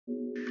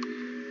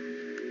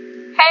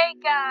Hey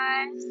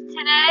guys,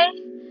 today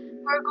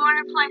we're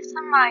going to play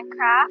some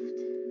Minecraft.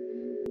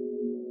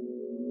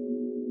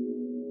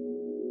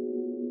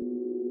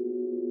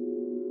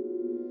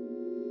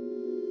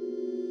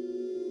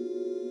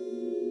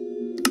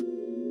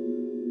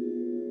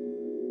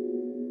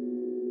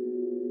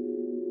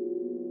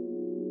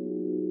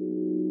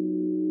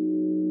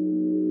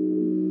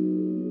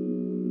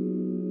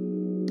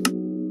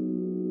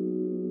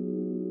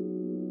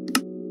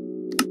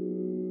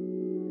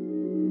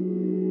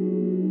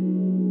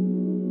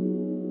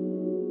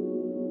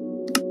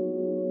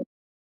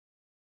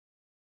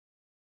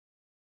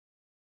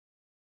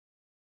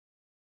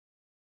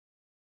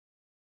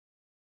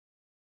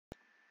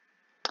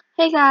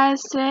 Hey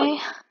guys,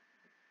 today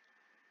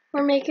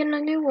we're making a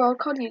new world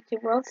called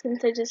YouTube World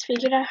since I just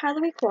figured out how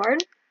to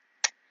record.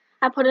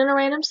 I put in a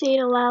random seed,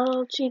 a lot of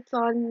little cheats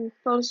on,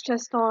 bonus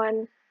chest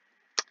on.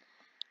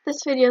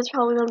 This video is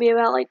probably going to be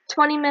about like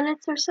 20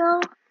 minutes or so,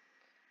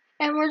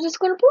 and we're just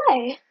going to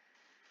play.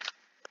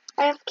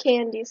 I have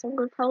candy, so I'm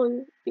going to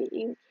probably be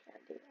eating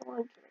candy. I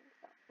want to drink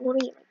that. I want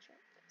to eat my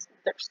drink because I'm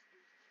thirsty.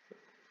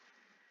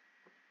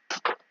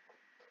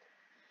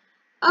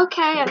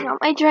 Okay, I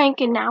got my drink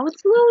and now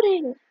it's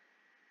loading.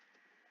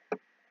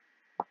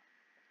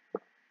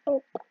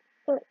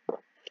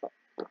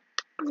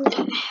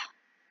 Okay.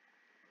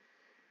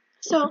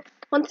 So,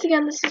 once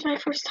again, this is my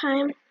first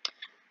time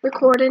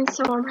recording,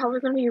 so I'm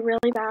probably going to be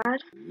really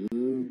bad.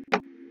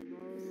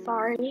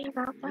 Sorry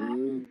about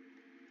that.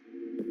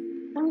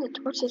 The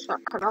torches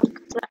got cut off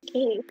because of that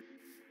cave.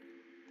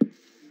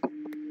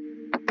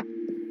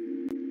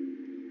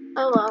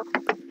 Oh well.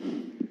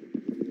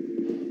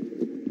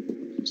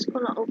 Just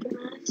gonna open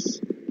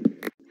this.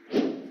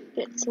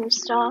 Get some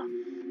stuff.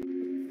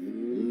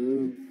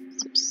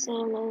 Some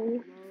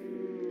salmon.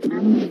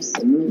 I'm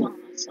sleeping on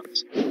myself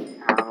some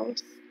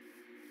cows.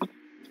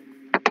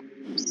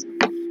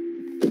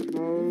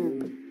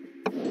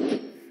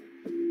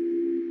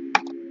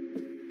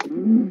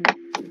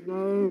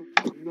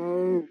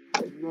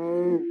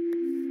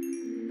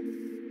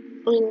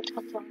 Green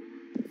turtle.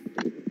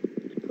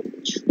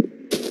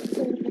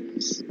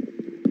 Trees.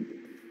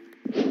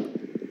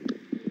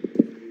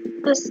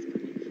 This.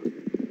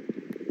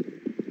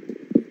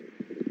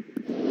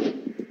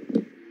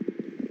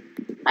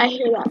 I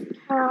hear that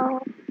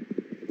cow.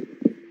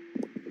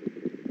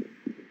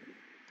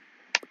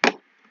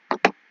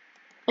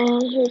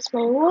 And here's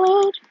my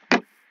wood.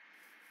 Let's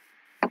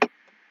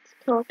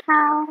kill a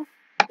cow.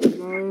 There we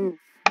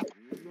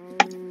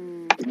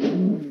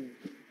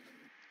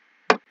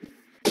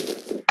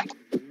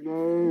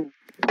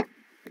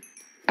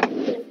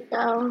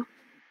go.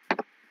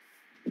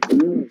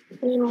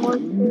 Need more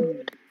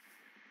food.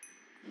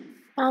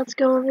 Now let's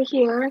go over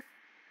here.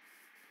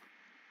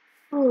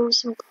 Oh,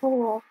 some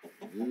coal.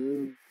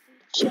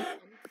 Chicken.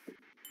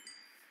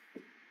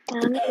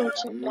 And another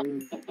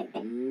chicken.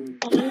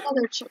 And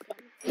another chicken.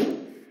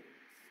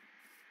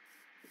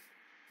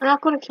 I'm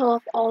not going to kill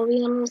off all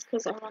the animals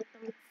because I want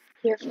them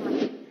here for my farm I'm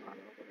going to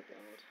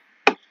build.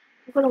 I'm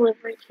going to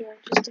live right here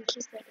just in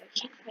case like, I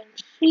can't find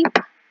sheep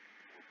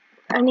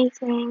or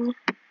anything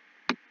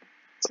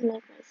to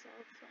make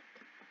myself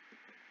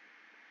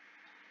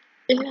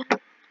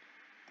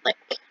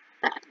like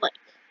that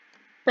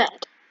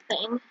bed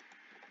thing.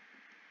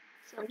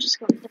 So I'm just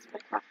going to place my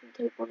crafting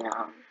table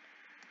down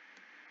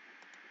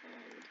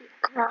and do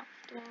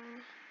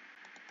crafting.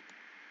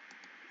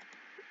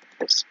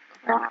 There's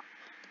crap.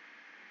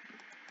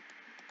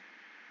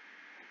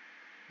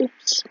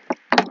 Oops.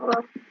 Hold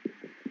on.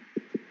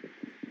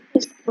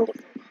 Just get some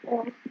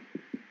coal.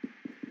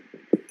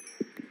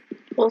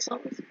 Coal's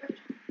always good.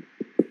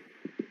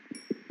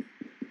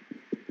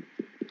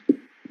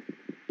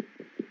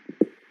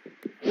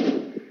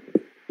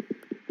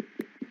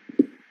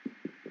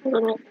 I'm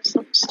gonna make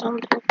myself a stone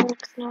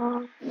pickaxe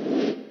now.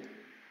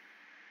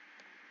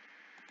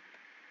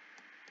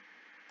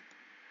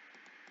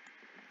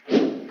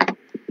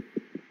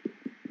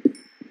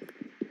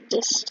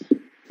 Just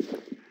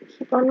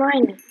keep on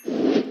mining.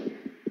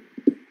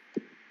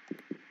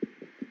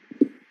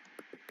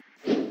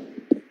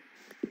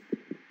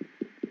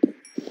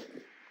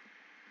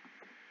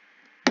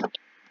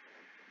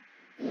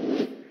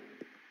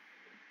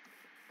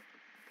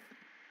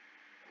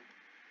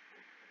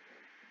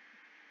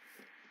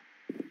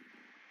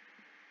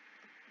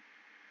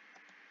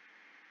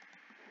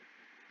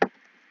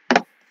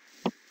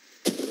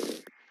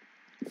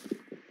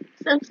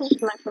 Since this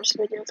is my first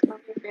video, it's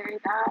going to be very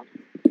bad.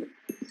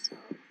 So,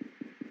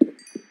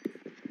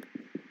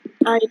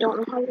 I don't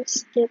know how to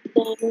skip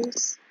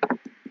things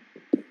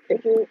or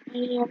do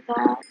any of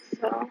that,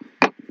 so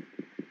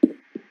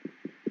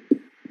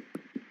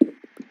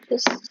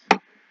just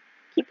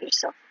keep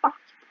yourself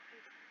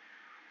occupied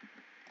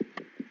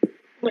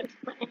with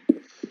my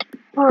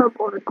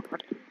horrible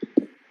recording.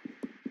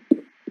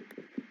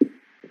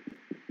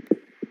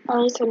 At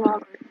least I know how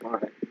to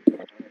record. I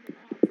don't even know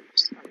how to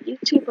post on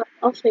YouTube, but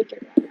I'll figure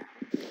that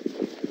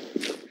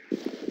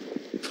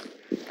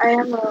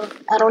out.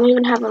 I don't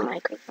even have a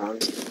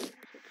microphone, so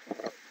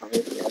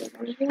probably be able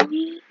to hear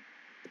me.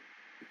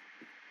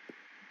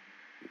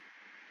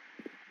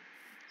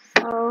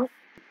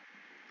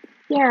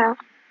 Yeah.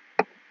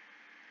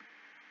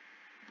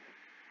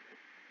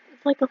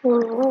 It's like a whole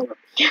world up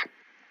here.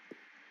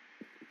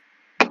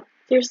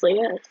 Seriously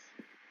is.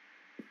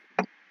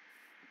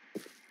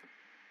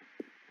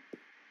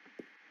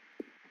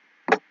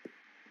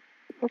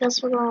 I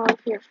guess we're gonna live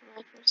here for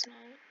my first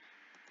night.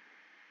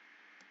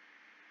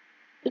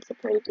 It's a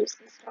pretty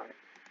decent start.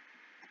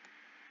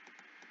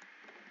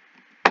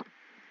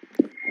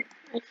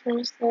 I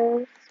finished there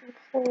with some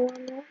coal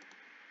on it.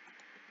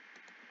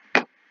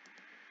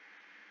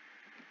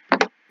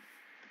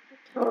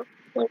 Killed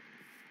like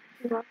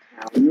female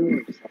cows.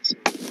 Have some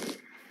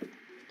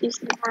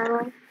decent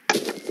armor.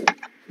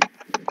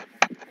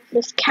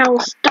 This cow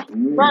stopped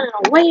running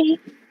away.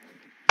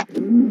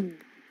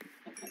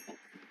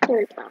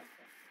 Very proud.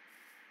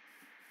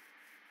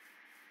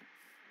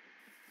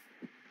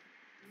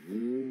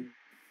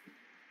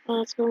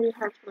 It's gonna be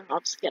hard for them.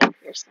 I'll just get up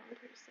here, so I'm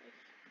pretty safe.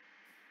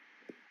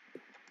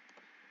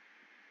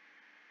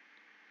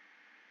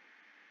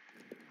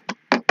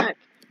 Okay.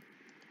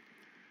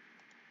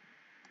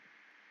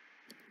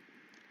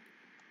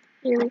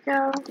 Here we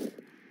go.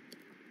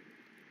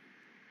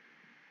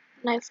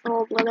 Nice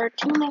little leather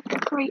tunic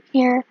right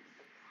here.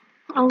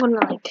 I'm gonna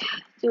like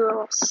do a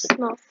little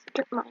small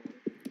strip mining.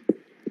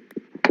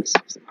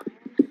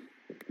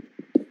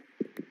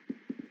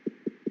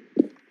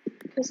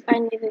 Because I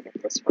need to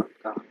get this work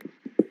going.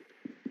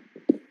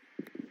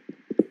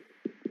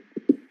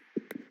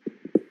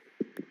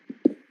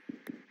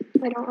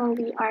 I don't want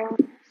to be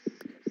ironless,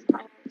 because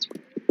iron is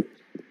really good.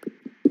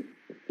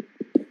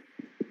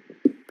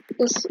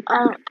 This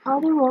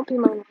probably won't be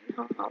my main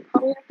home. I'll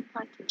probably have to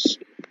find some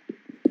sheep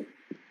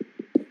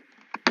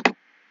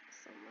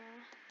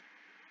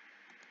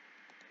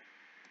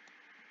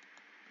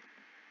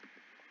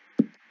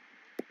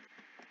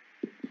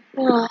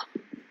somewhere.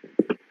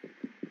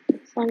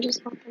 So I'm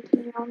just gonna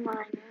continue on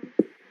mining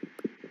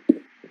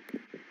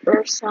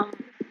for some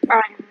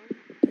iron.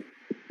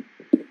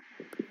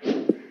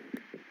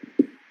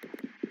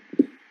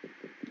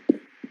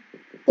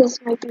 This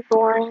might be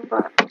boring,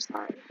 but I'm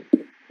sorry.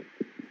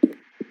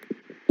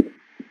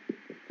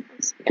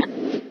 Once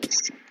again.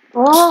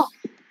 Oh!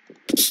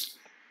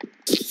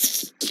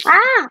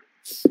 Ah!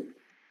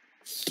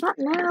 Not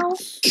now.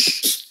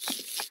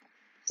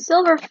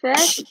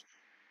 Silverfish.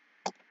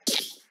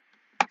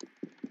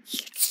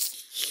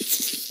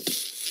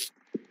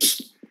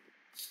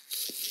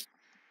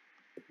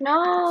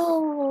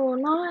 No,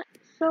 not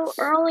so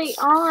early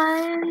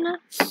on.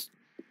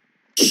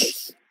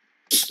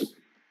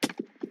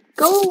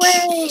 Go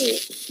away.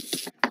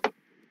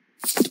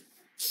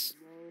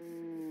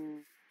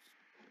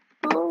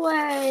 Go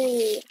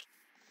away.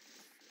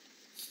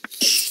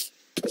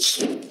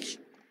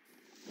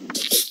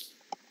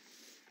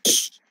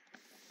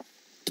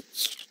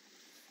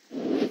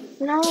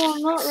 No,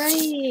 I'm not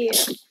ready.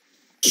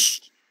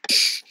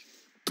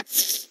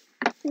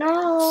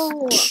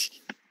 No.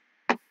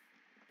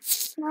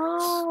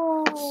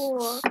 No.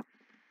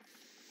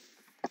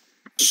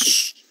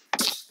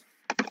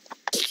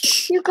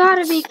 You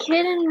gotta be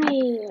kidding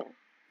me.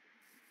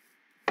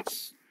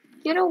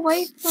 Get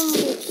away from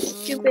me,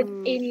 stupid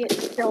idiot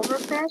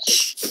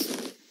silverfish.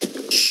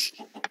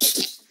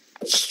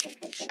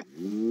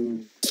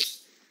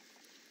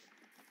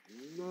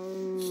 No.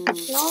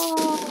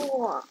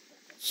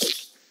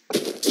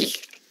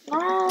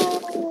 No.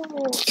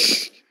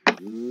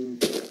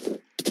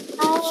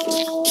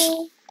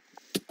 No.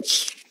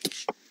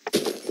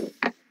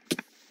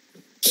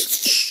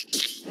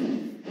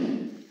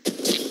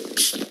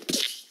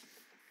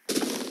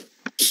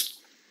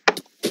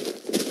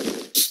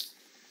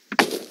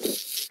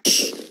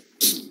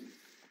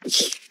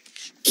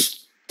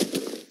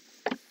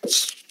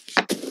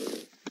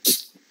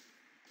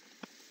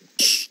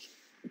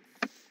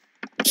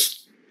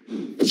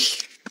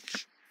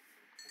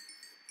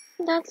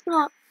 That's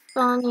not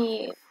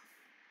funny.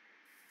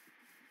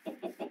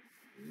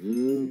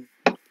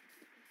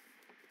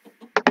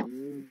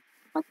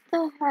 What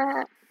the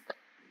heck?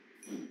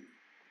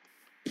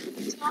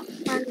 It's not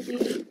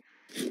funny.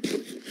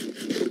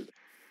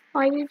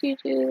 Why did you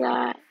do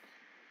that?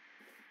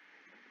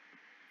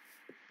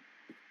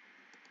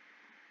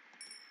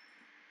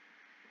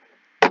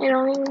 I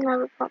don't even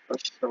have a proper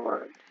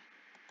sword.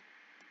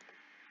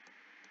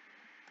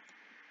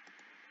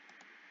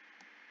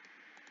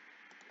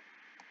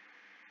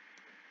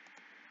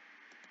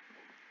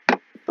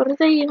 What did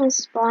they even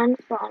spawn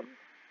from?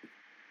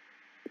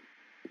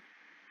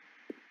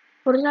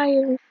 What did I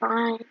even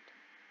find?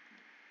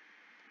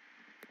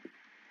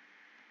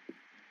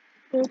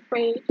 I'm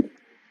afraid.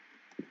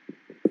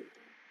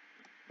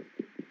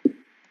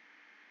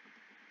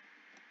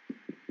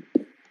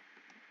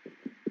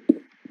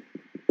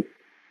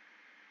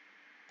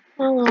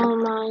 I don't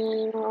want mine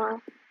anymore.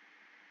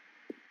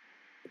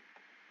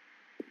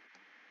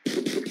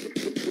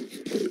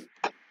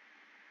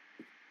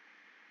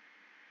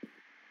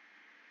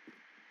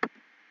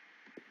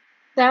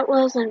 That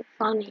wasn't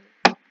funny.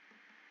 I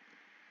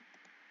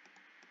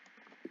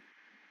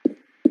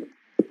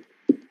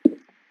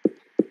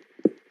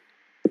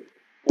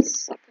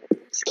suck at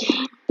this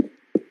game.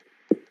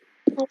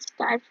 Let's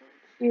dive for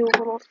a few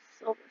little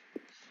silverfish.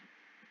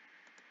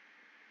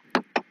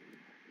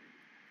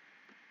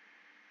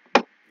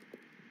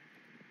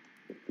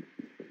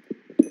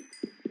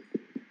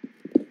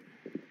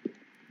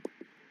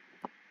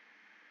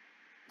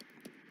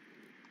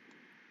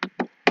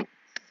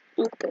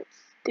 Stupid,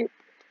 stupid.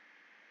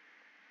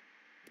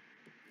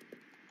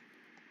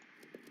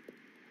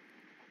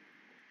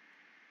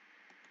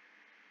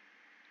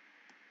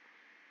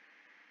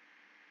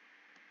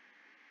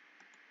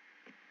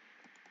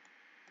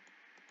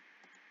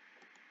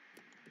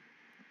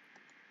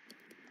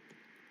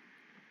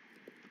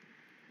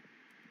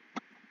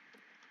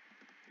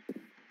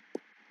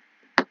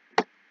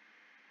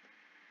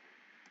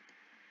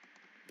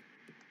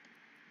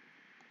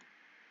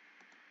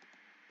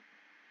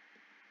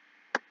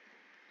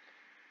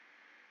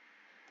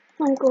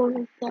 I'm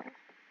going there.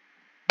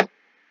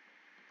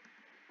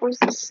 Where's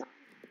the sun?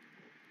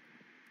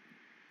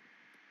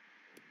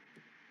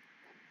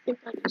 I think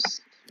I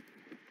just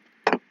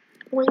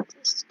wait to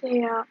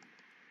stay out.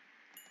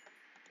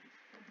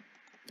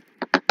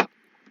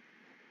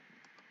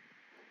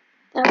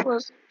 That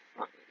wasn't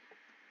funny.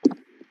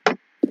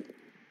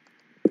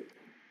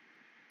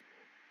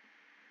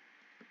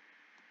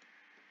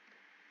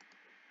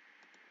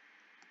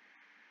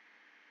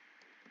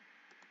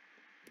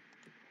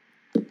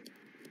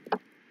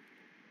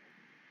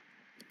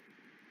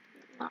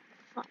 Not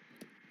funny.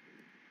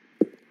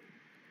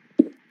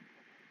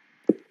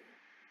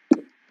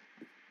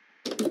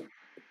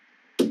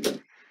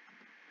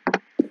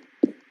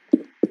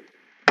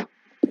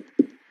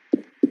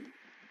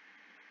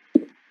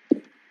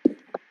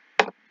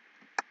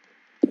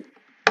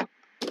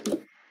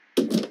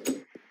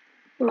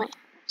 My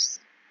house.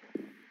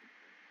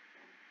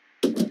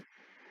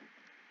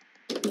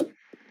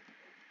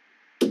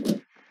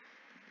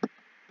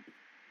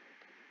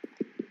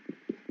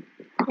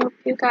 Hope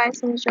you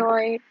guys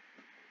enjoyed.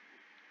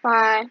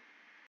 Bye.